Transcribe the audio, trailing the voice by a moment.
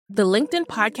The LinkedIn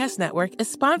Podcast Network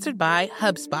is sponsored by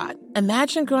HubSpot.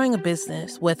 Imagine growing a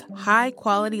business with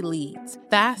high-quality leads,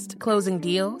 fast closing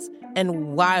deals,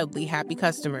 and wildly happy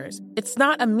customers. It's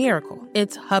not a miracle,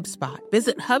 it's HubSpot.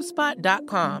 Visit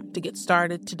HubSpot.com to get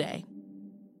started today.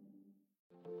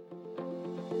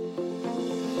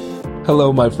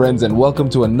 Hello, my friends, and welcome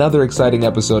to another exciting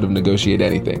episode of Negotiate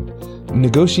Anything.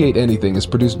 Negotiate Anything is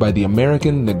produced by the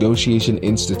American Negotiation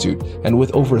Institute, and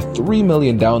with over 3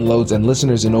 million downloads and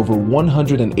listeners in over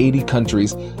 180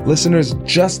 countries, listeners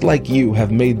just like you have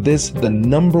made this the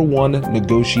 #1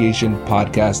 negotiation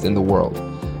podcast in the world.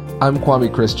 I'm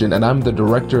Kwame Christian, and I'm the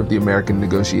director of the American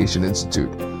Negotiation Institute.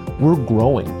 We're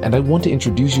growing, and I want to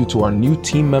introduce you to our new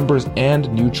team members and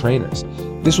new trainers.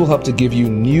 This will help to give you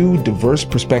new, diverse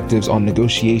perspectives on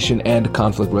negotiation and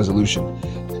conflict resolution.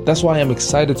 That's why I'm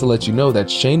excited to let you know that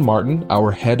Shane Martin,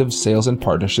 our head of sales and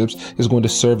partnerships, is going to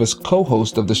serve as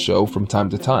co-host of the show from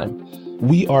time to time.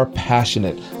 We are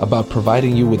passionate about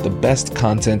providing you with the best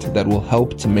content that will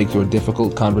help to make your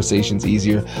difficult conversations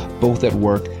easier, both at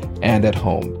work and at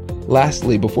home.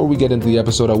 Lastly, before we get into the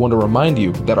episode, I want to remind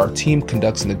you that our team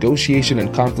conducts negotiation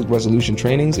and conflict resolution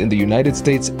trainings in the United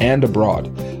States and abroad.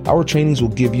 Our trainings will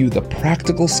give you the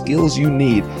practical skills you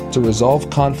need to resolve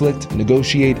conflict,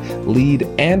 negotiate, lead,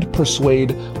 and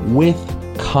persuade with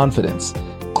confidence.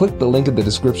 Click the link in the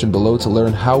description below to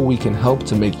learn how we can help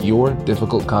to make your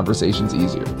difficult conversations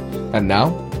easier. And now,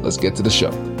 let's get to the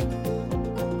show.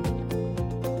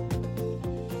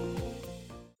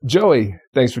 Joey,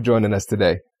 thanks for joining us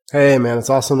today. Hey, man, it's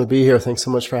awesome to be here. Thanks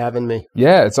so much for having me.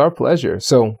 Yeah, it's our pleasure.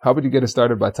 So how would you get us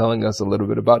started by telling us a little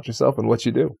bit about yourself and what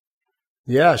you do?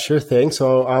 Yeah, sure thing.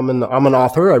 So I'm an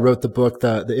author. I wrote the book,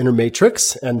 The Inner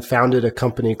Matrix, and founded a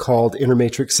company called Inner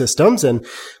Matrix Systems. And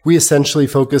we essentially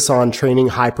focus on training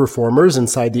high performers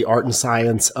inside the art and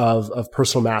science of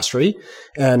personal mastery.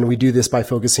 And we do this by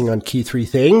focusing on key 3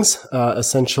 things,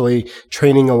 essentially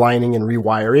training, aligning, and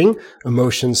rewiring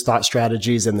emotions, thought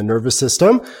strategies, and the nervous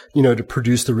system, to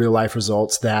produce the real life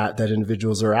results that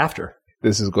individuals are after.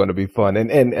 This is going to be fun.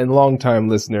 And long-time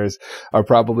listeners are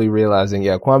probably realizing,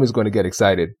 Kwame's going to get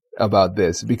excited about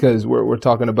this because we're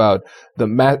talking about the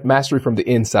mastery from the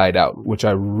inside out, which I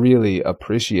really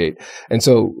appreciate. And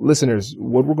so listeners,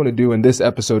 what we're going to do in this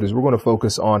episode is we're going to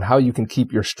focus on how you can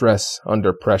keep your stress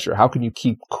under pressure. How can you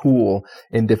keep cool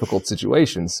in difficult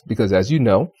situations? Because as you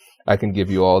know, I can give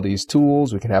you all these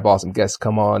tools. We can have awesome guests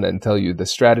come on and tell you the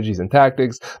strategies and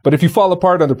tactics. But if you fall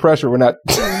apart under pressure, we're not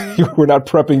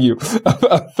prepping you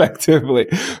effectively.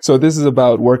 So this is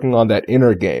about working on that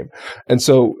inner game. And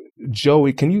so,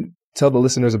 Joey, can you tell the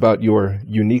listeners about your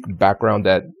unique background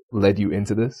that led you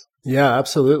into this? Yeah,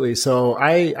 absolutely. So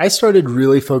I started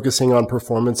really focusing on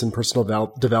performance and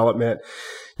personal development,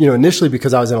 initially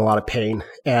because I was in a lot of pain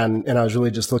and I was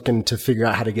really just looking to figure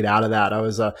out how to get out of that. I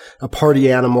was a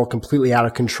party animal, completely out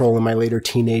of control in my later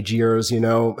teenage years,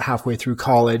 halfway through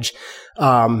college.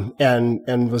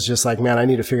 And was just like, man, I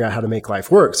need to figure out how to make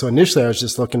life work. So initially I was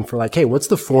just looking for like, hey, what's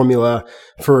the formula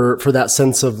for that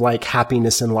sense of like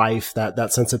happiness in life,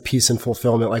 that sense of peace and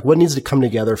fulfillment? Like what needs to come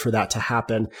together for that to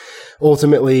happen?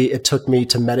 Ultimately, it took me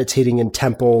to meditating in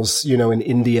temples, in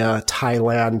India,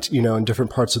 Thailand, in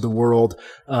different parts of the world,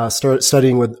 start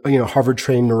studying with, Harvard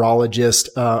trained neurologist,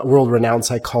 world renowned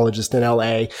psychologist in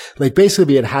LA. Like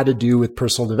basically it had to do with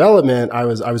personal development. I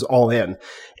was all in.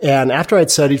 And after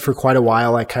I'd studied for quite a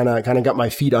while, I kind of got my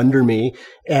feet under me.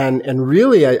 And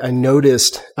really I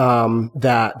noticed,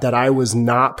 that I was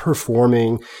not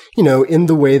performing, in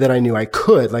the way that I knew I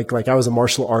could. Like I was a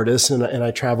martial artist and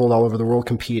I traveled all over the world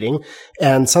competing.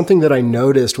 And something that I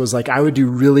noticed was like I would do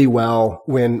really well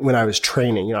when I was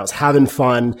training. I was having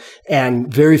fun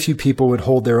and very few people would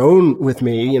hold their own with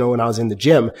me, when I was in the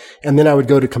gym. And then I would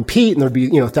go to compete and there'd be,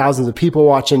 thousands of people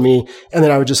watching me. And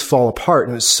then I would just fall apart.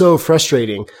 And it was so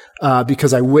frustrating.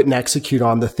 Because I wouldn't execute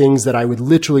on the things that I would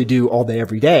literally do all day,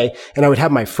 every day. And I would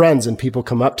have my friends and people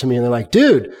come up to me and they're like,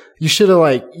 dude, you should have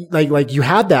like you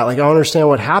had that. Like, I don't understand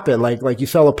what happened. Like you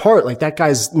fell apart. Like that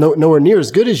guy's nowhere near as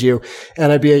good as you.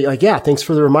 And I'd be like, yeah, thanks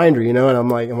for the reminder, And I'm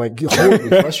like, holy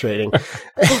frustrating.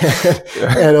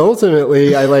 And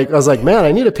ultimately I was like, man,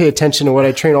 I need to pay attention to what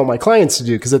I train all my clients to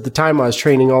do. Cause at the time I was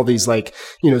training all these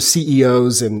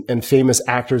CEOs and famous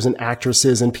actors and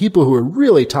actresses and people who are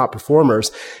really top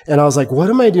performers. And I was like, what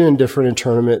am I doing different in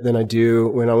tournament than I do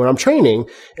when I'm training?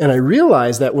 And I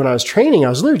realized that when I was training, I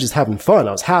was literally just having fun.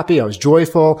 I was happy. I was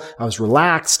joyful. I was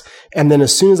relaxed. And then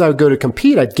as soon as I would go to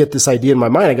compete, I'd get this idea in my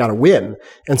mind, I got to win.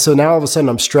 And so now all of a sudden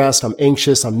I'm stressed, I'm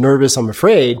anxious, I'm nervous, I'm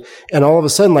afraid. And all of a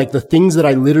sudden, like the things that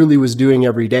I literally was doing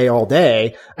every day, all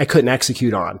day, I couldn't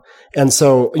execute on. And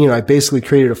so, I basically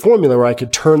created a formula where I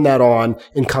could turn that on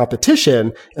in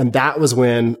competition. And that was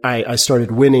when I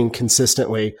started winning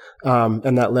consistently.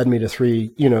 And that led me to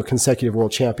 3, consecutive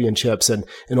world championships. And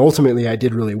ultimately I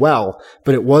did really well,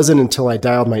 but it wasn't until I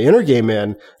dialed my inner game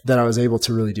in that I was able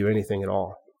to really do anything at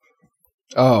all.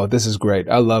 Oh, this is great.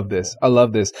 I love this.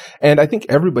 And I think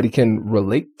everybody can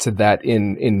relate to that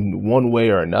in one way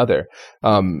or another.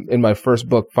 In my first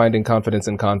book, Finding Confidence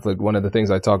in Conflict, one of the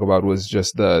things I talk about was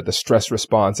just the stress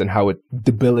response and how it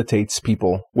debilitates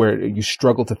people, where you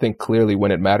struggle to think clearly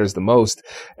when it matters the most.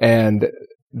 And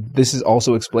this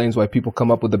also explains why people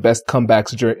come up with the best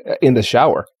comebacks in the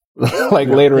shower.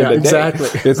 Later in the day. Exactly.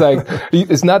 It's like,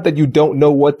 it's not that you don't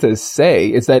know what to say.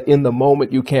 It's that in the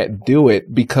moment you can't do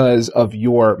it because of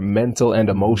your mental and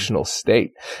emotional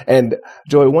state. And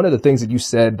Joy, one of the things that you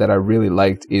said that I really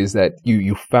liked is that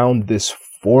you found this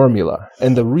formula.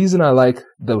 And the reason I like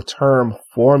the term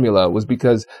formula was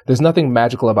because there's nothing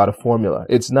magical about a formula.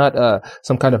 It's not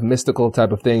some kind of mystical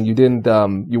type of thing.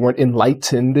 You weren't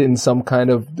enlightened in some kind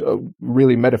of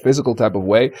really metaphysical type of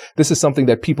way. This is something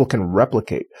that people can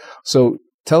replicate. So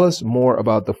tell us more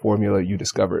about the formula you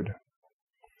discovered.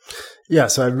 Yeah.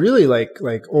 So I really like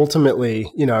ultimately,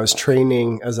 I was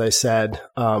training, as I said,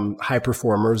 high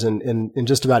performers in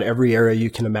just about every area you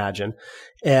can imagine.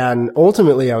 And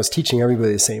ultimately I was teaching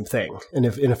everybody the same thing. And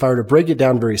if I were to break it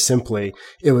down very simply,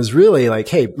 it was really like,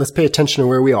 hey, let's pay attention to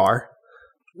where we are.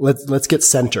 Let's get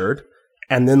centered.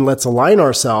 And then let's align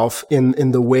ourselves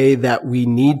in the way that we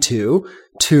need to,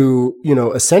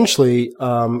 essentially,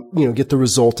 get the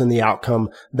result and the outcome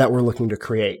that we're looking to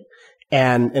create.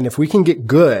 And if we can get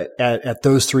good at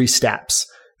those 3 steps,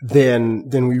 then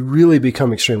we really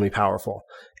become extremely powerful.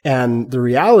 And the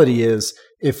reality is,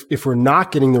 if we're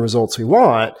not getting the results we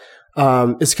want,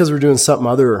 it's because we're doing something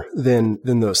other than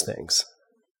those things.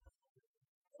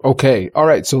 Okay. All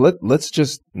right. So let's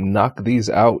just knock these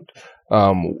out.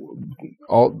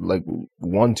 All like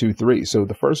 1, 2, 3. So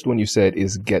the first one you said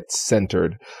is get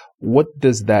centered. What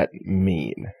does that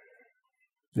mean?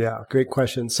 Yeah, great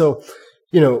question. So,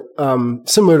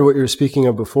 similar to what you were speaking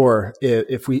of before,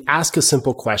 if we ask a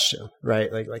simple question, right?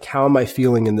 Like how am I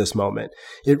feeling in this moment?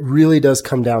 It really does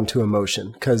come down to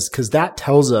emotion because that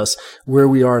tells us where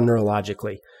we are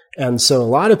neurologically. And so a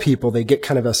lot of people, they get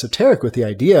kind of esoteric with the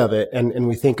idea of it. And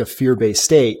we think of fear-based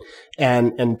state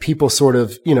and people sort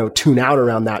of, tune out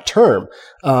around that term.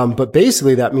 But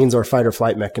basically that means our fight or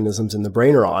flight mechanisms in the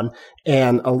brain are on.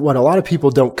 And what a lot of people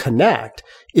don't connect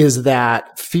is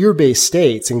that fear-based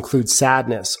states include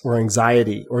sadness or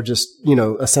anxiety or just,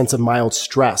 a sense of mild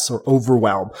stress or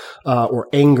overwhelm, or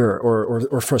anger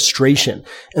or frustration.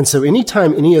 And so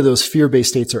anytime any of those fear-based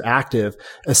states are active,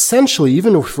 essentially,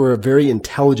 even if we're a very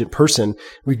intelligent person,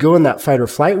 we go in that fight or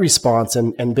flight response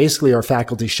and basically our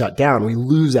faculties shut down. We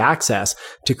lose access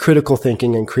to critical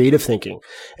thinking and creative thinking.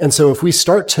 And so if we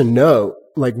start to know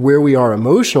like where we are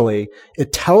emotionally,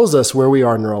 it tells us where we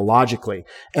are neurologically.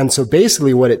 And so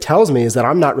basically what it tells me is that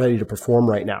I'm not ready to perform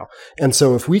right now. And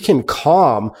so if we can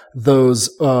calm those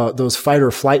fight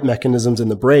or flight mechanisms in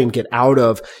the brain, get out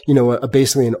of,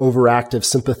 basically an overactive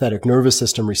sympathetic nervous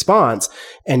system response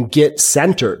and get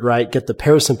centered, right? Get the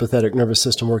parasympathetic nervous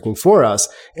system working for us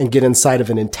and get inside of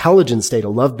an intelligent state, a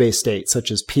love-based state,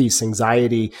 such as peace,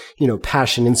 anxiety,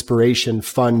 passion, inspiration,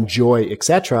 fun, joy,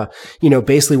 etc.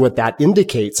 Basically what that indicates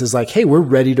is like, hey, we're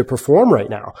ready to perform right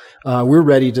now. We're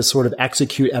ready to sort of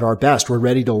execute at our best. We're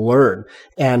ready to learn.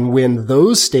 And when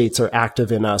those states are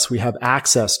active in us, we have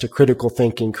access to critical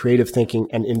thinking, creative thinking,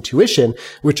 and intuition,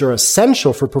 which are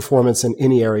essential for performance in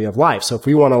any area of life. So if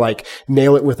we want to like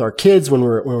nail it with our kids when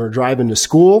we're driving to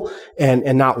school and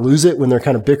not lose it when they're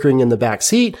kind of bickering in the back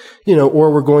seat,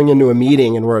 or we're going into a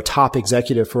meeting and we're a top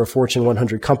executive for a Fortune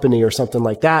 100 company or something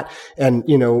like that. And,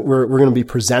 we're going to be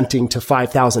presenting to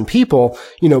 5,000 people.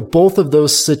 Both of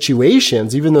those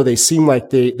situations, even though they seem like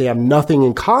they have nothing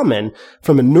in common,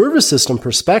 from a nervous system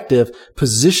perspective,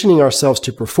 positioning ourselves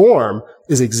to perform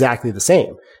is exactly the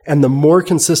same. And the more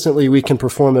consistently we can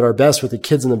perform at our best with the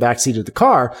kids in the backseat of the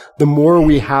car, the more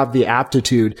we have the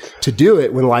aptitude to do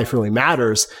it when life really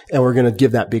matters. And we're going to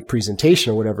give that big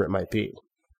presentation or whatever it might be.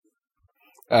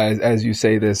 As you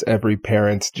say this, every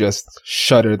parent just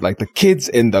shuddered, like the kids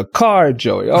in the car,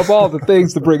 Joey, of all the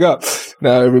things to bring up.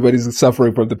 Now everybody's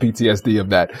suffering from the PTSD of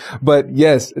that. But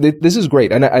yes, this is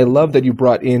great. And I love that you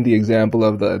brought in the example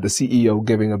of the CEO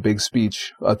giving a big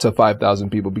speech to 5,000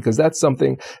 people, because that's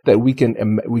something that we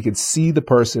could see the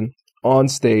person on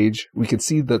stage. We could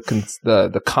see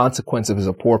the consequences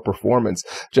of a poor performance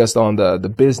just on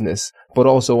the business, but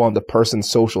also on the person's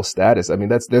social status. I mean,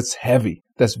 that's heavy.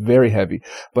 That's very heavy.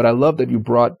 But I love that you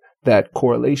brought that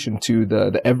correlation to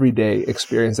the everyday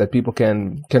experience that people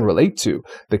can relate to.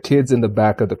 The kids in the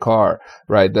back of the car,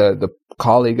 right? The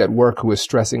colleague at work who is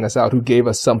stressing us out, who gave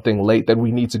us something late that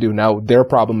we need to do. Now their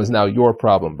problem is now your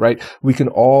problem, right? We can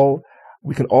all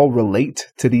relate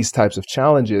to these types of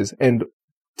challenges. And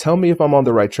tell me if I'm on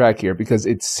the right track here, because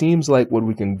it seems like what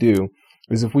we can do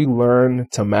is, if we learn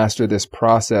to master this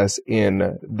process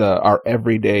in our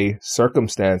everyday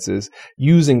circumstances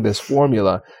using this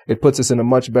formula, it puts us in a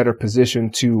much better position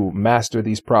to master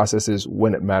these processes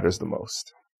when it matters the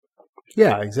most.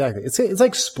 Yeah, exactly. It's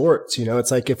like sports,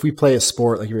 it's like if we play a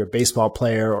sport, like you're a baseball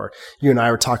player, or you and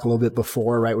I were talking a little bit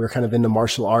before, right? We were kind of into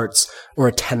martial arts, or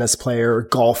a tennis player or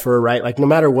golfer, right? Like no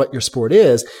matter what your sport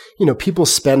is, people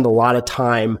spend a lot of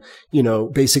time,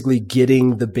 basically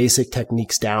getting the basic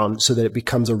techniques down so that it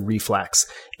becomes a reflex.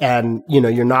 And,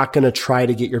 you're not going to try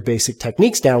to get your basic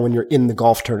techniques down when you're in the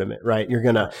golf tournament, right? You're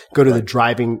going to go to the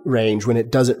driving range when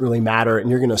it doesn't really matter. And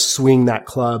you're going to swing that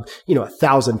club,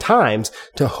 1,000 times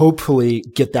to hopefully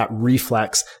get that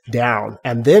reflex down.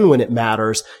 And then when it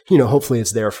matters, hopefully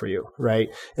it's there for you, right?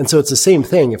 And so it's the same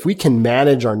thing. If we can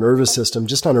manage our nervous system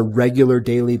just on a regular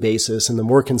daily basis, and the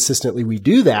more consistently we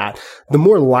do that, the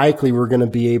more likely we're going to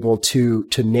be able to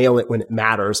nail it when it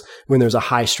matters, when there's a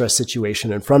high stress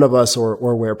situation in front of us,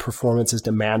 or where performance is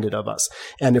demanded of us.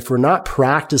 And if we're not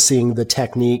practicing the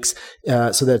techniques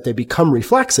so that they become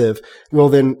reflexive, well,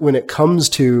 then when it comes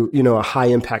to, a high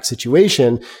impact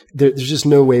situation, there's just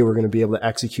no way we're going to be able to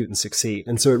execute and succeed.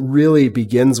 And so it really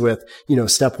begins with,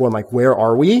 step one, like, where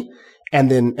are we?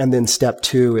 And then step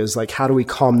two is like, how do we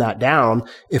calm that down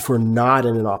if we're not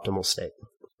in an optimal state,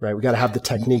 right? We got to have the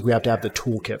technique. We have to have the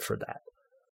toolkit for that.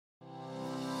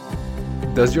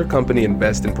 Does your company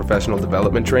invest in professional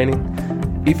development training?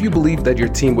 If you believe that your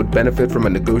team would benefit from a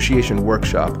negotiation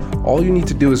workshop, all you need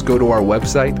to do is go to our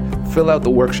website, fill out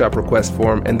the workshop request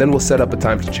form, and then we'll set up a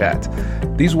time to chat.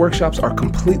 These workshops are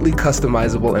completely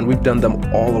customizable, and we've done them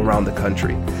all around the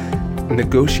country.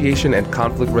 Negotiation and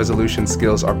conflict resolution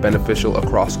skills are beneficial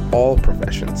across all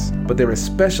professions, but they're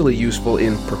especially useful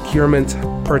in procurement,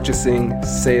 purchasing,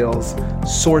 sales,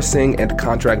 sourcing, and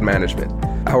contract management.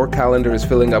 Our calendar is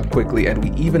filling up quickly, and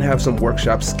we even have some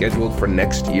workshops scheduled for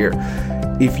next year.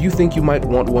 If you think you might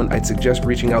want one, I'd suggest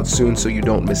reaching out soon so you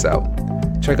don't miss out.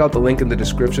 Check out the link in the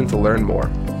description to learn more.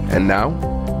 And now,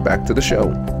 back to the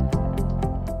show.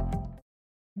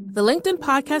 The LinkedIn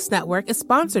Podcast Network is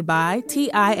sponsored by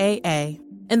TIAA.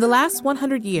 In the last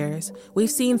 100 years,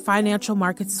 we've seen financial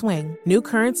markets swing, new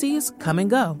currencies come and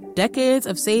go, decades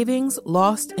of savings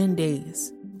lost in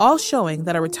days, all showing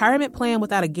that a retirement plan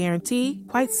without a guarantee,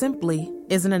 quite simply,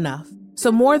 isn't enough.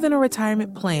 So more than a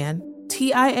retirement plan,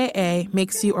 TIAA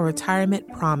makes you a retirement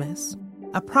promise.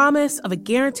 A promise of a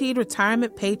guaranteed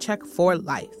retirement paycheck for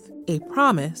life. A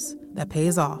promise that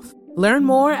pays off. Learn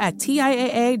more at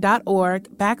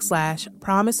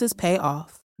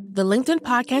TIAA.org/promisespayoff. The LinkedIn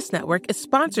Podcast Network is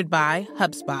sponsored by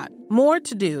HubSpot. More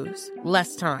to-dos,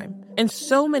 less time, and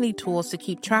so many tools to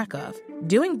keep track of.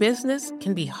 Doing business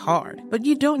can be hard, but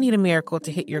you don't need a miracle to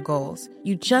hit your goals.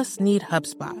 You just need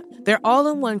HubSpot. Their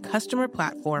all-in-one customer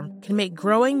platform can make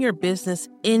growing your business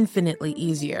infinitely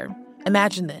easier.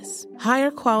 Imagine this: higher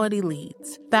quality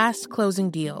leads, fast closing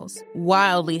deals,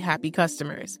 wildly happy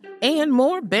customers, and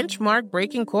more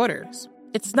benchmark-breaking quarters.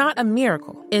 It's not a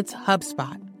miracle, it's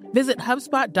HubSpot. Visit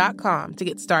HubSpot.com to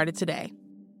get started today.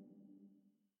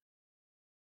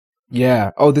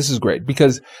 Yeah. Oh, this is great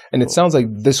and it sounds like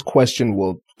this question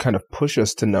will kind of push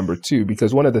us to number two,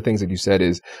 because one of the things that you said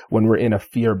is when we're in a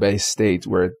fear-based state,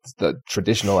 where it's the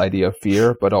traditional idea of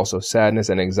fear, but also sadness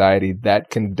and anxiety, that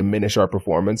can diminish our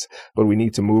performance. But we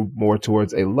need to move more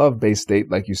towards a love-based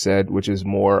state, like you said, which is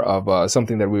more of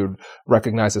something that we would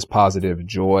recognize as positive,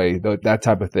 joy, that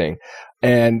type of thing.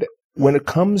 And when it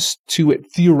comes to it,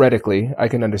 theoretically, I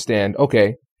can understand,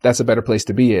 okay, that's a better place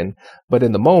to be in. But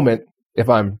in the moment, if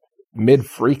I'm mid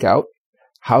freak out,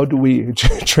 how do we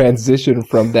transition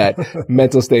from that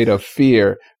mental state of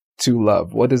fear to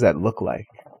love? What does that look like?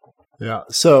 Yeah.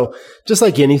 So just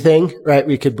like anything, right,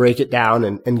 we could break it down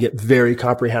and get very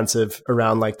comprehensive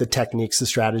around like the techniques, the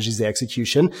strategies, the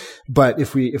execution. But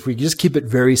if we just keep it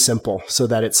very simple so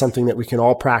that it's something that we can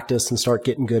all practice and start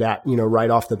getting good at, right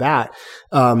off the bat,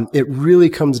 it really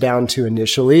comes down to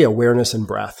initially awareness and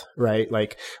breath, right?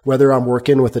 Like whether I'm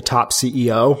working with a top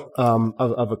CEO,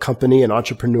 of a company, an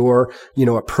entrepreneur,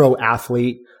 a pro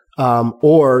athlete,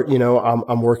 or,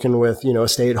 I'm working with, a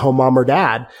stay-at-home mom or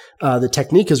dad. The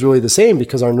technique is really the same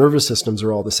because our nervous systems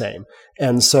are all the same.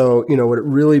 And so, what it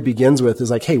really begins with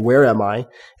is like, hey, where am I?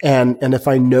 And if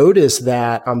I notice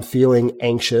that I'm feeling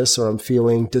anxious or I'm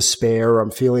feeling despair or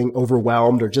I'm feeling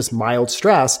overwhelmed or just mild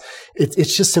stress,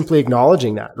 it's just simply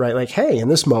acknowledging that, right? Like, hey, in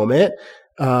this moment,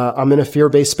 I'm in a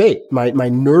fear-based state. My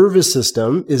nervous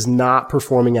system is not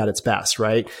performing at its best,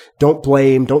 right? Don't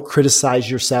blame, don't criticize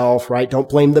yourself, right? Don't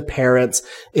blame the parents.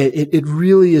 It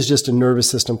really is just a nervous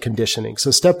system conditioning.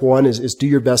 So step one is do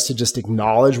your best to just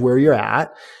acknowledge where you're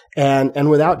at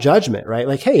and without judgment, right?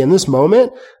 Like, hey, in this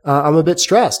moment, I'm a bit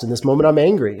stressed. In this moment, I'm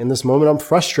angry. In this moment, I'm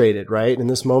frustrated, right? In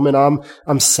this moment,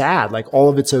 I'm sad. Like all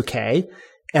of it's okay.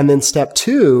 And then step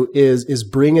two is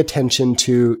bring attention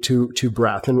to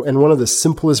breath. And one of the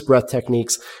simplest breath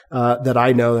techniques, that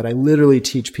I know that I literally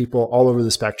teach people all over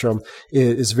the spectrum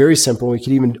is very simple. We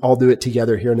could even all do it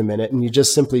together here in a minute. And you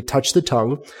just simply touch the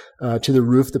tongue, to the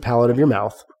roof, the palate of your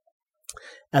mouth,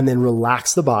 and then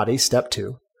relax the body. Step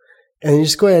two. And you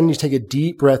just go ahead and you take a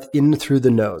deep breath in through the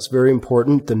nose. Very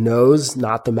important. The nose,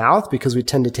 not the mouth, because we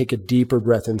tend to take a deeper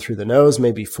breath in through the nose,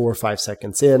 maybe 4 or 5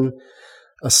 seconds in.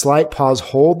 A slight pause,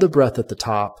 hold the breath at the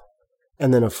top,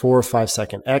 and then a 4 or 5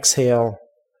 second exhale,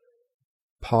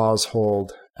 pause,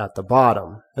 hold at the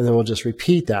bottom. And then we'll just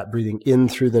repeat that, breathing in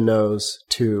through the nose,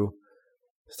 2,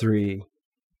 3,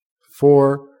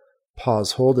 4,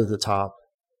 pause, hold at the top,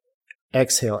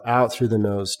 exhale out through the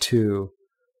nose, 2,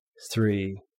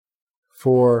 3,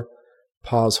 4,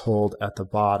 pause, hold at the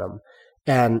bottom.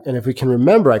 And if we can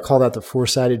remember, I call that the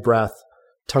 4-sided breath,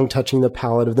 tongue touching the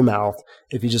palate of the mouth.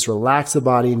 If you just relax the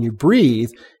body and you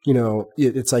breathe,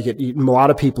 it's like a lot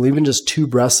of people, even just 2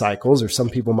 breath cycles, or some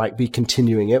people might be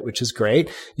continuing it, which is great.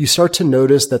 You start to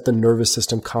notice that the nervous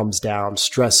system calms down.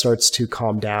 Stress starts to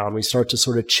calm down. We start to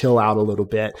sort of chill out a little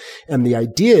bit. And the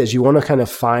idea is you want to kind of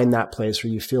find that place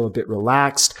where you feel a bit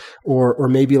relaxed, or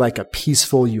maybe like a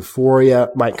peaceful euphoria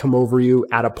might come over you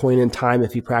at a point in time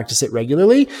if you practice it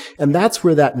regularly. And that's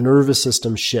where that nervous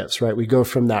system shifts, right? We go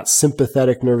from that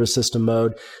sympathetic nervous system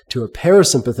mode to a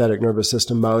parasympathetic nervous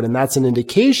system mode. And that's an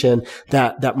indication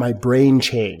that my brain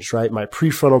changed, right? My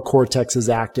prefrontal cortex is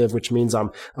active, which means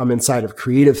I'm inside of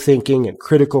creative thinking and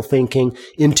critical thinking.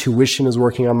 Intuition is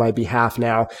working on my behalf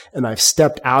now. And I've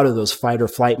stepped out of those fight or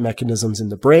flight mechanisms in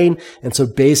the brain. And so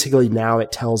basically now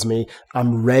it tells me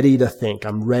I'm ready to think,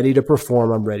 I'm ready to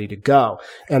perform, I'm ready to go.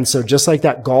 And so just like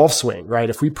that golf swing, right?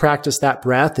 If we practice that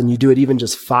breath and you do it even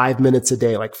just 5 minutes a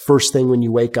day, like first thing when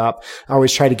you wake up, I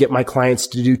always try to get my clients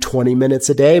to do 20 minutes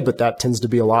a day, but that tends to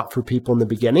be a lot for people in the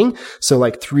beginning. So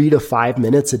like 3 to 5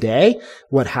 minutes a day.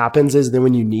 What happens is then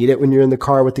when you need it, when you're in the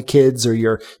car with the kids, or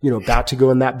you're, about to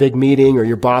go in that big meeting, or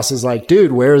your boss is like,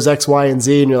 dude, where's X, Y, and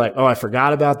Z? And you're like, oh, I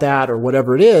forgot about that, or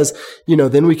whatever it is,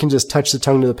 then we can just touch the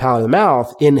tongue to the palate of the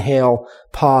mouth, inhale,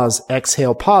 pause,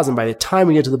 exhale, pause. And by the time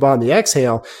we get to the bottom of the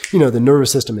exhale, the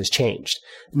nervous system has changed.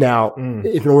 Now,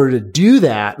 if in order to do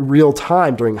that real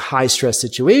time during high stress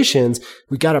situations,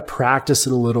 we got to practice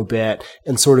it a little bit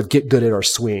and sort of get good at our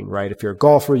swing, right? If you're a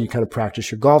golfer, you kind of practice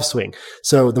your golf swing.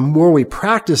 So the more we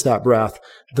practice that breath,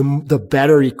 the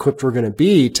better equipped we're going to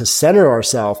be to center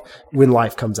ourselves when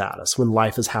life comes at us, when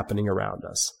life is happening around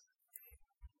us.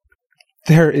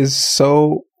 There is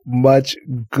so much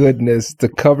goodness to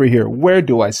cover here. Where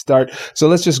do I start? So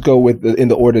let's just go in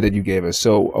the order that you gave us.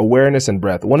 So awareness and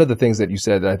breath. One of the things that you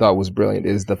said that I thought was brilliant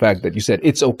is the fact that you said,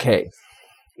 it's okay.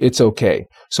 It's okay.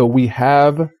 So we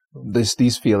have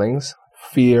these feelings,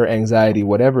 fear, anxiety,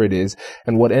 whatever it is.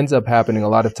 And what ends up happening a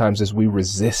lot of times is we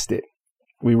resist it.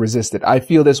 We resist it. I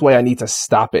feel this way. I need to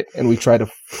stop it. And we try to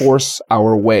force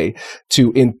our way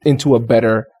into a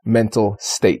better mental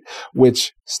state,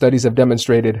 which studies have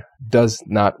demonstrated does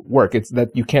not work. It's that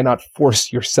you cannot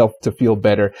force yourself to feel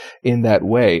better in that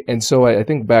way. And so I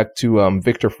think back to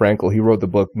Viktor Frankl. He wrote the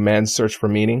book Man's Search for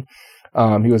Meaning.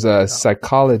 He was a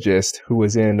psychologist who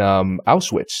was in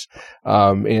Auschwitz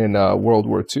in World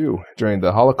War II during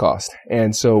the Holocaust.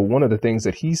 And so one of the things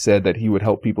that he said that he would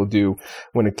help people do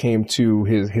when it came to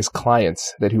his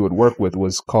clients that he would work with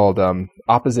was called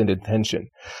opposite intention.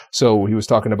 So he was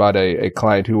talking about a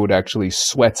client who would actually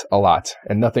sweat a lot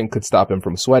and nothing could stop him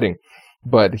from sweating.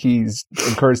 but he's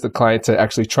encouraged the client to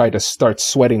actually try to start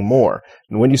sweating more.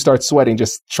 And when you start sweating,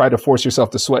 just try to force yourself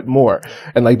to sweat more.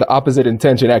 And like the opposite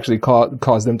intention actually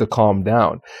caused them to calm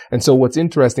down. And so what's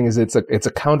interesting is it's a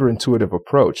counterintuitive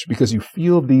approach, because you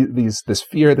feel this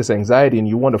fear, this anxiety, and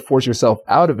you want to force yourself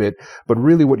out of it. But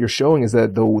really what you're showing is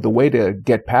that the way to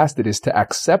get past it is to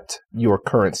accept your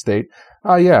current state.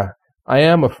 Yeah, I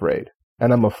am afraid,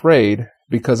 and I'm afraid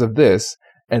because of this.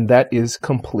 And that is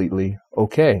completely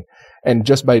okay. And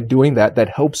just by doing that, that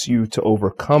helps you to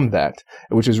overcome that,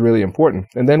 which is really important.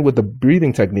 And then with the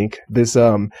breathing technique, this,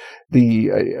 I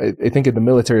think in the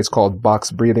military it's called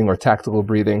box breathing or tactical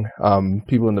breathing.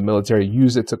 People in the military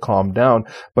use it to calm down,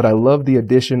 but I love the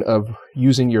addition of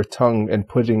using your tongue and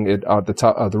putting it on the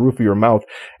top of the roof of your mouth.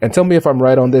 And tell me if I'm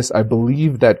right on this. I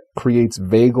believe that creates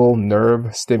vagal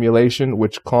nerve stimulation,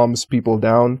 which calms people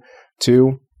down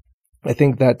too. I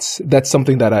think that's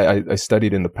something that I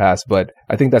studied in the past, but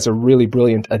I think that's a really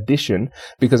brilliant addition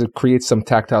because it creates some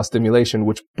tactile stimulation,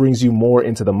 which brings you more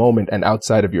into the moment and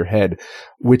outside of your head,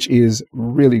 which is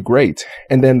really great.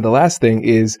 And then the last thing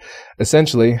is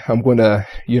essentially, I'm going to,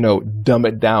 dumb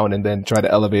it down and then try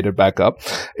to elevate it back up.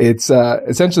 It's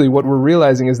essentially what we're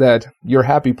realizing is that your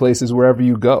happy place is wherever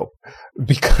you go.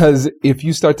 Because if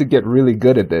you start to get really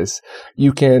good at this,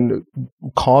 you can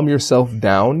calm yourself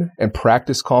down and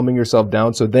practice calming yourself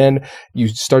down. So then you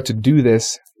start to do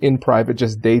this in private,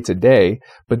 just day to day.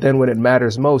 But then when it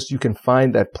matters most, you can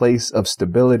find that place of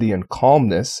stability and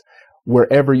calmness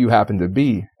wherever you happen to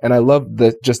be. And I love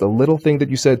that just a little thing that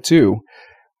you said too.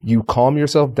 You calm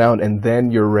yourself down and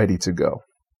then you're ready to go.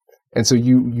 And so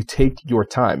you take your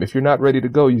time. If you're not ready to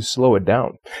go, you slow it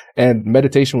down. And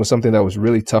meditation was something that was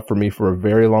really tough for me for a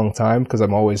very long time because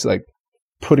I'm always like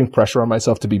putting pressure on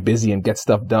myself to be busy and get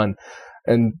stuff done.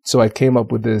 And so I came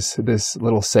up with this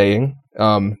little saying.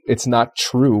 It's not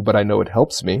true, but I know it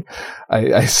helps me.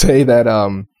 I say that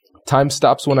time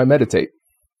stops when I meditate.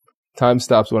 Time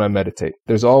stops when I meditate.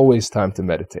 There's always time to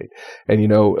meditate. And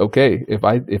okay, if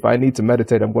I need to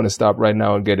meditate, I'm going to stop right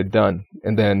now and get it done.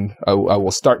 And then I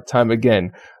will start time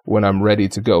again when I'm ready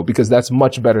to go, because that's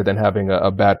much better than having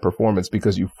a bad performance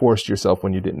because you forced yourself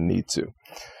when you didn't need to.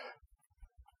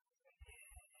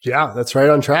 Yeah, that's right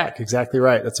on track. Exactly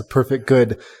right. That's a perfect,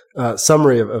 good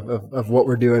summary of what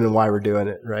we're doing and why we're doing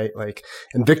it, right? Like,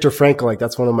 and Viktor Frankl, like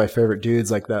that's one of my favorite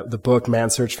dudes. Like the book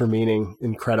Man's Search for Meaning,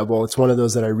 incredible. It's one of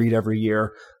those that I read every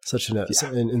year. Such an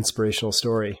inspirational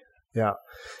story. Yeah,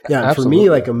 yeah. And for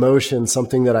me, like emotion,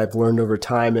 something that I've learned over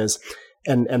time is,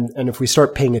 and if we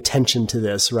start paying attention to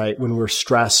this, right, when we're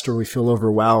stressed or we feel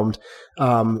overwhelmed,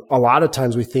 a lot of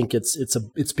times we think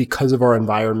it's because of our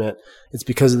environment. It's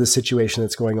because of the situation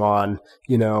that's going on,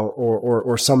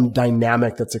 or some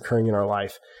dynamic that's occurring in our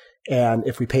life. And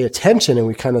if we pay attention and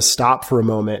we kind of stop for a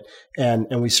moment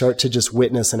and we start to just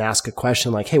witness and ask a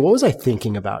question like, hey, what was I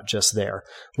thinking about just there?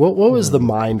 What was the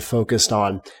mind focused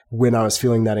on when I was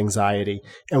feeling that anxiety?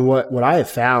 And what I have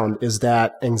found is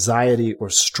that anxiety or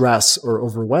stress or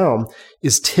overwhelm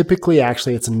is typically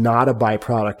it's not a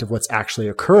byproduct of what's actually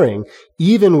occurring,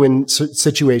 even when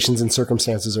situations and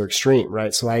circumstances are extreme,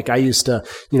 right? So like I used to,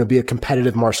 be a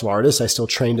competitive martial artist. I still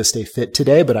train to stay fit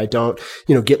today, but I don't,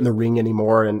 get in the ring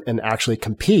anymore and actually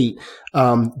compete.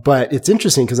 But it's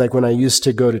interesting because like when I used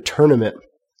to go to tournament,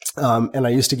 and I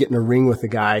used to get in a ring with a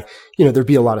guy, there'd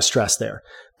be a lot of stress there.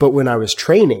 But when I was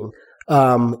training,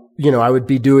 I would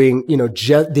be doing,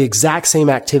 the exact same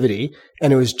activity,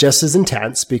 and it was just as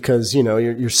intense because,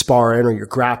 you're sparring or you're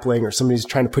grappling or somebody's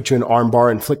trying to put you in an arm bar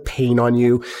and inflict pain on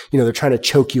you. They're trying to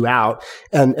choke you out.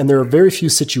 And there are very few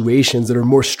situations that are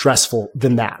more stressful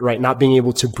than that, right? Not being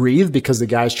able to breathe because the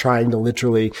guy's trying to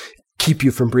literally keep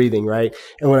you from breathing, right?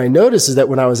 And what I noticed is that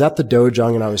when I was at the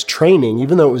dojo and I was training,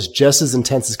 even though it was just as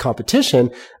intense as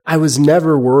competition, I was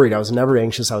never worried. I was never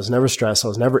anxious. I was never stressed. I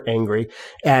was never angry.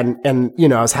 And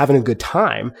I was having a good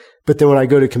time. But then when I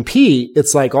go to compete,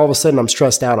 it's like all of a sudden I'm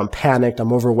stressed out. I'm panicked.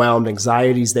 I'm overwhelmed.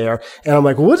 Anxiety's there. And I'm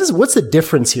like, what's the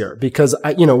difference here? Because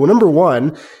number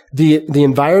one, the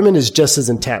environment is just as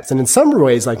intense. And in some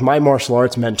ways, like my martial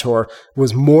arts mentor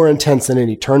was more intense than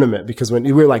any tournament because when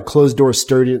we were like closed door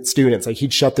students, like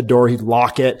he'd shut the door, he'd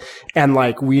lock it. And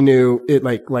like we knew it,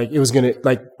 like it was going to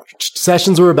like,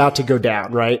 sessions were about to go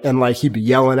down, right? And like he'd be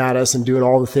yelling at us and doing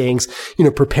all the things,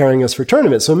 preparing us for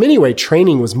tournaments. So in many ways,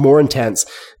 training was more intense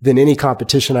than any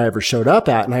competition I ever showed up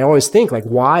at. And I always think like,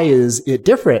 why is it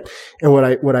different? And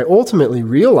what I ultimately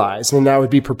realized, and I would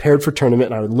be prepared for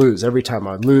tournament and I would lose every time.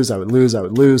 I would lose.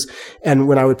 And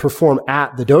when I would perform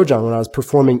at the dojo, when I was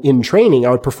performing in training, I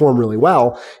would perform really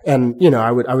well. And,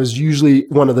 I was usually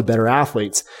one of the better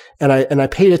athletes. And I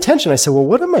paid attention. I said, well,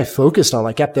 what am I focused on?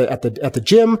 Like at the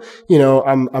gym,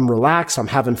 gym, I'm relaxed. I'm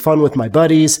having fun with my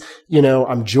buddies.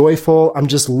 I'm joyful. I'm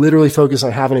just literally focused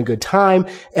on having a good time.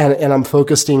 And I'm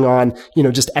focusing on,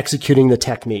 just executing the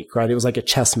technique, right? It was like a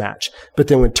chess match. But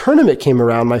then when tournament came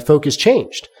around, my focus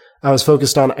changed. I was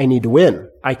focused on, I need to win.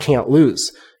 I can't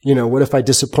lose. What if I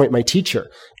disappoint my teacher?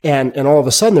 And all of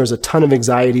a sudden there's a ton of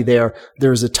anxiety there.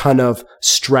 There's a ton of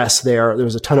stress there. There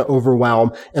was a ton of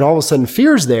overwhelm, and all of a sudden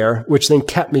fear's there, which then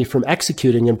kept me from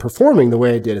executing and performing the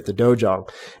way I did at the dojo.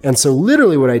 And so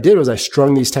literally what I did was I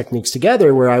strung these techniques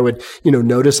together where I would,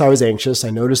 notice I was anxious. I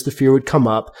noticed the fear would come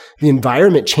up. The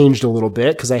environment changed a little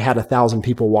bit because I had 1,000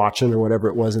 people watching or whatever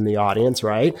it was in the audience,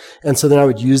 right? And so then I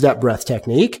would use that breath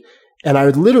technique. And I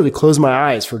would literally close my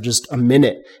eyes for just a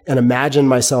minute and imagine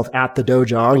myself at the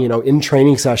dojo, in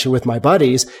training session with my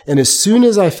buddies. And as soon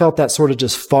as I felt that sort of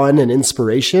just fun and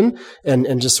inspiration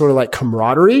and just sort of like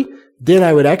camaraderie, then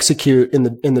I would execute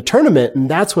in the tournament. And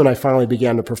that's when I finally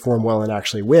began to perform well and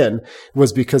actually win,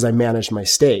 was because I managed my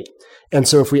state. And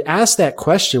so if we ask that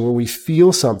question when we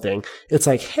feel something, it's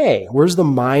like, hey, where's the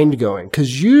mind going?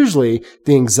 Because usually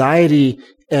the anxiety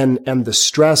and the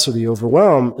stress or the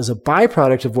overwhelm is a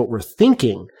byproduct of what we're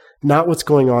thinking, not what's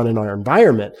going on in our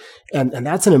environment. And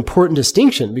that's an important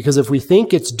distinction, because if we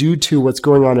think it's due to what's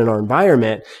going on in our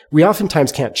environment, we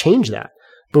oftentimes can't change that.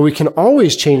 But we can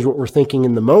always change what we're thinking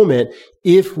in the moment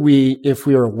if we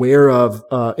are aware of,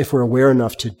 if we're aware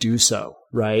enough to do so.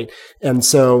 Right. And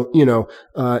so,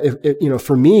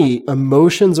 for me,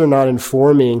 emotions are not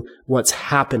informing what's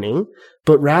happening,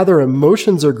 but rather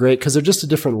emotions are great because they're just a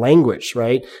different language,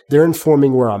 right? They're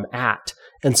informing where I'm at.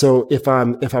 And so if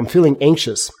I'm feeling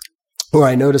anxious, or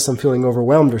I notice I'm feeling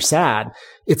overwhelmed or sad,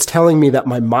 it's telling me that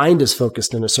my mind is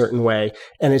focused in a certain way.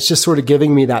 And it's just sort of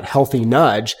giving me that healthy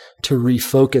nudge to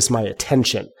refocus my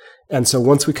attention. And so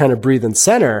once we kind of breathe and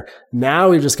center, now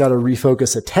we've just got to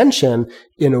refocus attention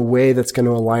in a way that's going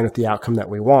to align with the outcome that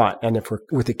we want. And if we're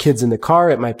with the kids in the car,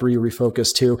 it might be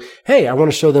refocused to, hey, I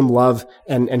want to show them love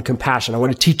and compassion. I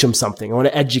want to teach them something. I want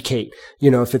to educate.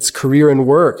 If it's career and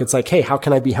work, it's like, hey, how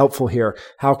can I be helpful here?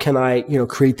 How can I,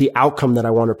 create the outcome that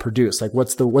I want to produce? Like,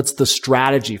 what's the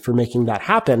strategy for making that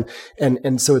happen?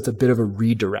 And so it's a bit of a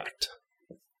redirect.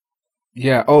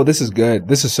 Yeah. Oh, this is good.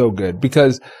 This is so good,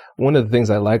 because one of the things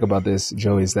I like about this,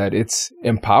 Joey, is that it's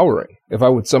empowering. If I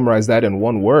would summarize that in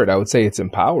one word, I would say it's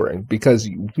empowering, because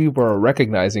people are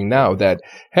recognizing now that,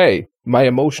 hey, my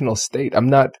emotional state, I'm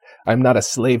not a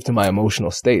slave to my emotional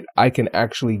state. I can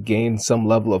actually gain some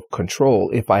level of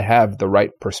control if I have the right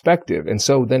perspective. And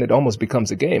so then it almost becomes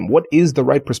a game. What is the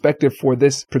right perspective for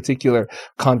this particular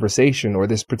conversation or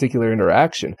this particular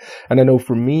interaction? And I know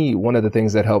for me, one of the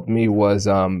things that helped me was,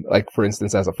 like, for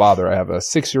instance, as a father, I have a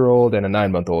 6-year-old and a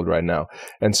 9-month-old right now.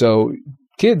 And so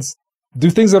kids do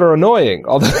things that are annoying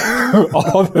all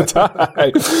the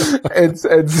time. And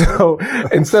so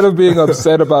instead of being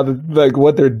upset about like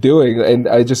what they're doing, and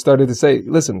I just started to say,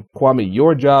 listen, Kwame,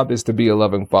 your job is to be a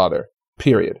loving father,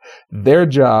 period. Their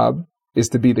job is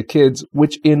to be the kids,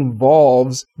 which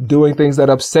involves doing things that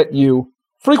upset you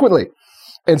frequently.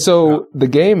 And so the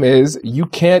game is, you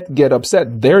can't get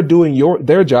upset. They're doing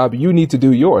their job. You need to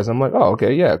do yours. I'm like, oh,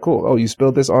 okay. Yeah, cool. Oh, you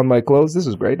spilled this on my clothes. This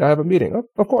is great. I have a meeting. Oh,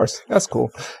 of course. That's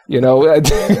cool.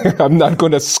 I'm not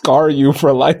going to scar you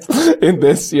for life in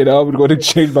this. I'm going to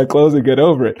change my clothes and get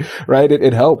over it. Right.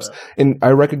 It helps. And I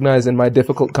recognize in my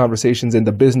difficult conversations in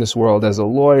the business world, as a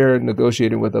lawyer,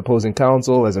 negotiating with opposing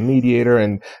counsel, as a mediator,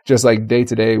 and just like day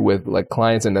to day with like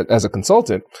clients and as a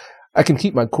consultant, I can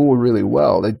keep my cool really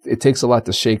well. It takes a lot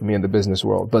to shake me in the business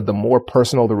world, but the more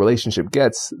personal the relationship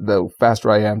gets, the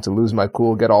faster I am to lose my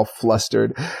cool, get all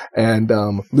flustered, and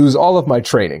lose all of my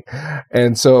training.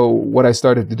 And so what I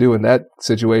started to do in that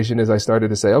situation is I started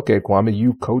to say, okay, Kwame,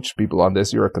 you coach people on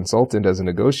this. You're a consultant as a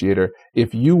negotiator.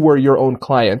 If you were your own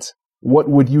client, what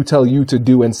would you tell you to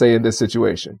do and say in this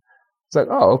situation? It's like,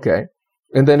 oh, okay.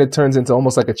 And then it turns into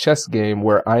almost like a chess game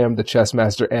where I am the chess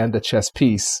master and the chess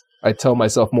piece. I tell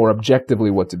myself more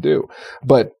objectively what to do.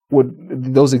 But what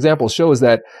those examples show is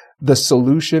that the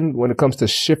solution when it comes to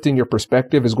shifting your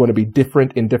perspective is going to be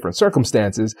different in different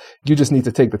circumstances. You just need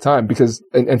to take the time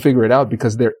and figure it out,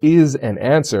 because there is an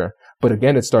answer. But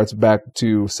again, it starts back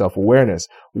to self-awareness.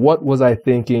 What was I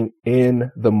thinking in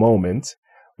the moment?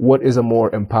 What is a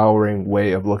more empowering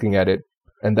way of looking at it?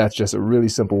 And that's just a really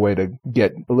simple way to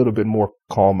get a little bit more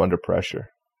calm under pressure.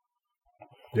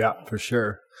 Yeah, for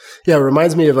sure. Yeah, it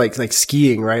reminds me of like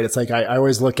skiing, right? It's like I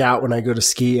always look out when I go to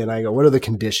ski and I go, what are the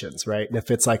conditions, right? And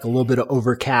if it's like a little bit of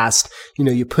overcast,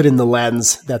 you put in the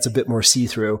lens that's a bit more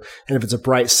see-through. And if it's a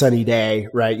bright sunny day,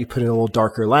 right, you put in a little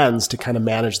darker lens to kind of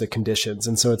manage the conditions.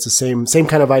 And so it's the same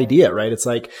kind of idea, right? It's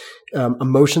like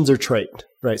emotions are trained.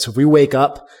 right? So if we wake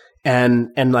up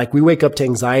and like we wake up to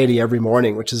anxiety every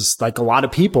morning, which is like a lot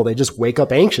of people, they just wake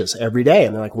up anxious every day.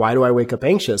 And they're like, why do I wake up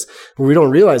anxious? But we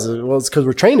don't realize it. Well, it's because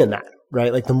we're trained in that,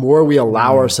 right? Like the more we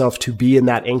allow ourselves to be in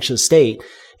that anxious state,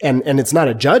 and it's not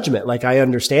a judgment. Like I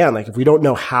understand, like if we don't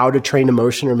know how to train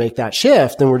emotion or make that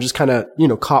shift, then we're just kind of,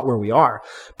 caught where we are.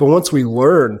 But once we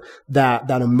learn that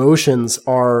emotions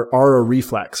are a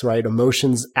reflex, right?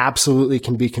 Emotions absolutely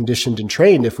can be conditioned and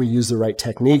trained if we use the right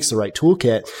techniques, the right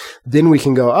toolkit. Then we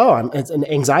can go, and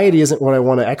anxiety isn't what I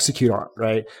want to execute on,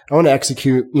 right? I want to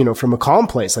execute, from a calm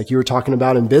place, like you were talking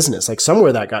about in business, like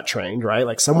somewhere that got trained, right?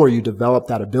 Like somewhere you developed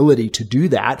that ability to do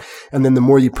that. And then the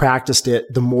more you practiced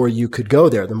it, the more you could go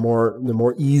there. The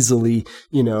more easily,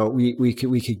 we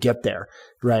could get there.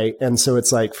 Right. And so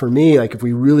it's like, for me, like if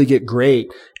we really get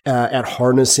great at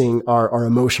harnessing our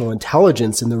emotional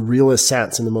intelligence in the realest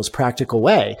sense, in the most practical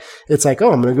way, it's like,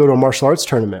 I'm going to go to a martial arts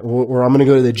tournament or I'm going to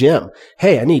go to the gym.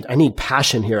 Hey, I need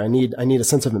passion here. I need a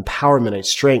sense of empowerment, I need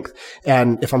strength.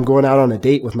 And if I'm going out on a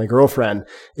date with my girlfriend,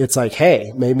 it's like,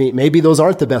 hey, maybe those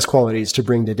aren't the best qualities to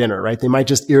bring to dinner, right? They might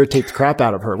just irritate the crap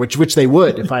out of her, which they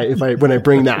would if I when I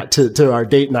bring that to our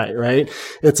date night, right?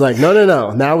 It's like, no.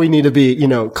 Now we need to be,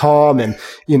 calm and,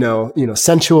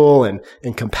 sensual and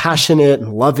compassionate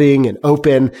and loving and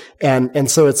open. And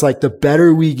so it's like the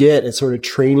better we get at sort of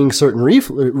training certain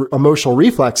emotional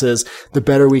reflexes, the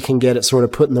better we can get at sort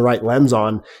of putting the right lens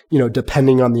on,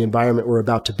 depending on the environment we're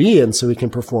about to be in, so we can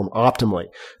perform optimally.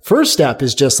 First step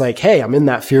is just like, hey, I'm in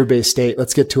that fear-based state.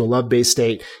 Let's get to a love-based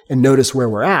state and notice where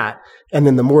we're at. And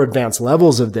then the more advanced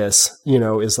levels of this,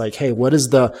 is like, hey, what's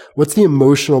the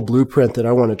emotional blueprint that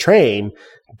I want to train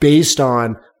based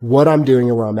on what I'm doing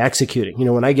and where I'm executing?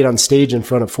 When I get on stage in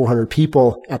front of 400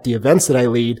 people at the events that I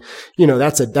lead,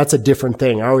 that's a different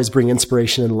thing. I always bring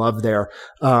inspiration and love there,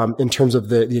 in terms of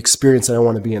the experience that I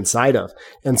want to be inside of.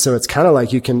 And so it's kind of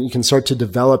like you can start to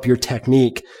develop your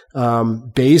technique,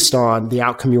 based on the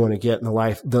outcome you want to get in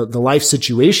the life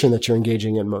situation that you're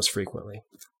engaging in most frequently.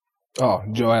 Oh,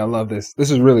 Joey, I love this.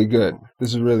 This is really good.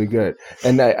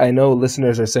 And I know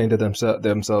listeners are saying to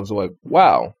themselves like,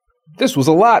 wow, this was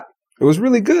a lot. It was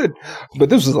really good, but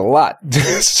this was a lot.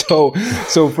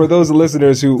 So for those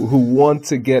listeners who want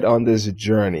to get on this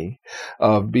journey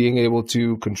of being able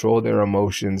to control their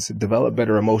emotions, develop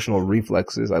better emotional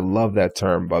reflexes. I love that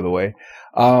term, by the way.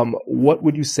 What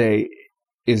would you say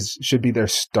should be their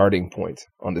starting point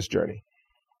on this journey?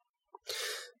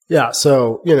 Yeah.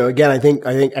 So, again, I think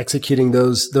executing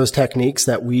those techniques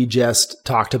that we just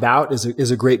talked about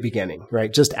is a great beginning,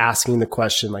 right? Just asking the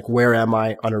question, like, where am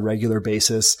I on a regular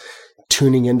basis?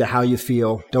 Tuning into how you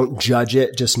feel. Don't judge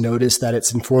it. Just notice that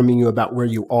it's informing you about where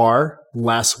you are,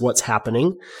 less what's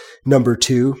happening. Number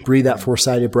 2, breathe that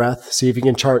 4-sided breath. See if you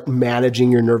can start managing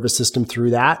your nervous system through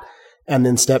that. And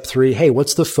then step 3, hey,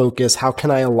 what's the focus? How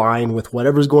can I align with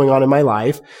whatever's going on in my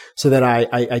life so that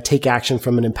I take action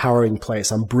from an empowering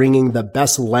place? I'm bringing the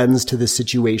best lens to the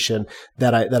situation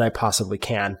that I possibly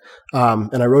can.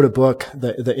 And I wrote a book,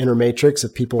 The Inner Matrix,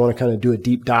 if people want to kind of do a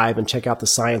deep dive and check out the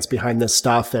science behind this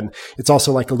stuff. And it's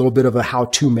also like a little bit of a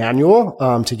how-to manual,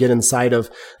 to get inside of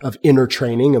inner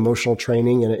training, emotional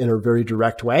training in a very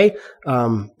direct way.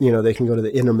 They can go to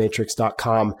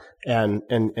theinnermatrix.com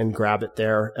and grab it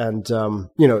there. And,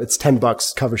 it's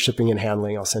 $10, cover shipping and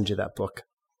handling. I'll send you that book.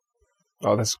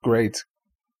 Oh, that's great.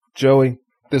 Joey,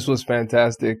 this was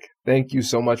fantastic. Thank you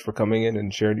so much for coming in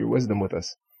and sharing your wisdom with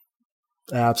us.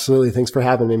 Absolutely. Thanks for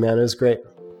having me, man. It was great.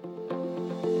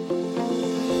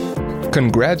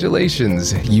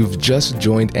 Congratulations! You've just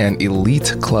joined an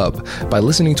elite club. By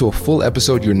listening to a full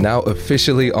episode, you're now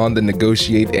officially on the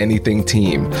Negotiate Anything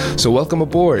team. So welcome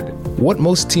aboard. What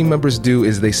most team members do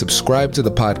is they subscribe to the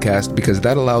podcast because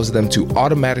that allows them to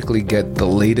automatically get the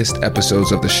latest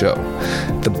episodes of the show.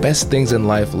 The best things in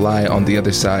life lie on the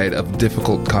other side of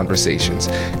difficult conversations.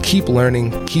 Keep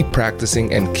learning, keep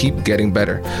practicing, and keep getting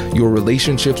better. Your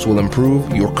relationships will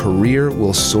improve, your career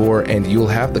will soar, and you'll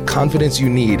have the confidence you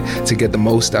need to get the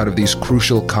most out of these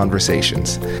crucial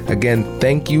conversations. Again,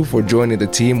 thank you for joining the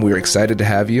team. We're excited to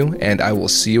have you, and I will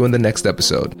see you in the next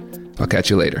episode. I'll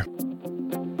catch you later.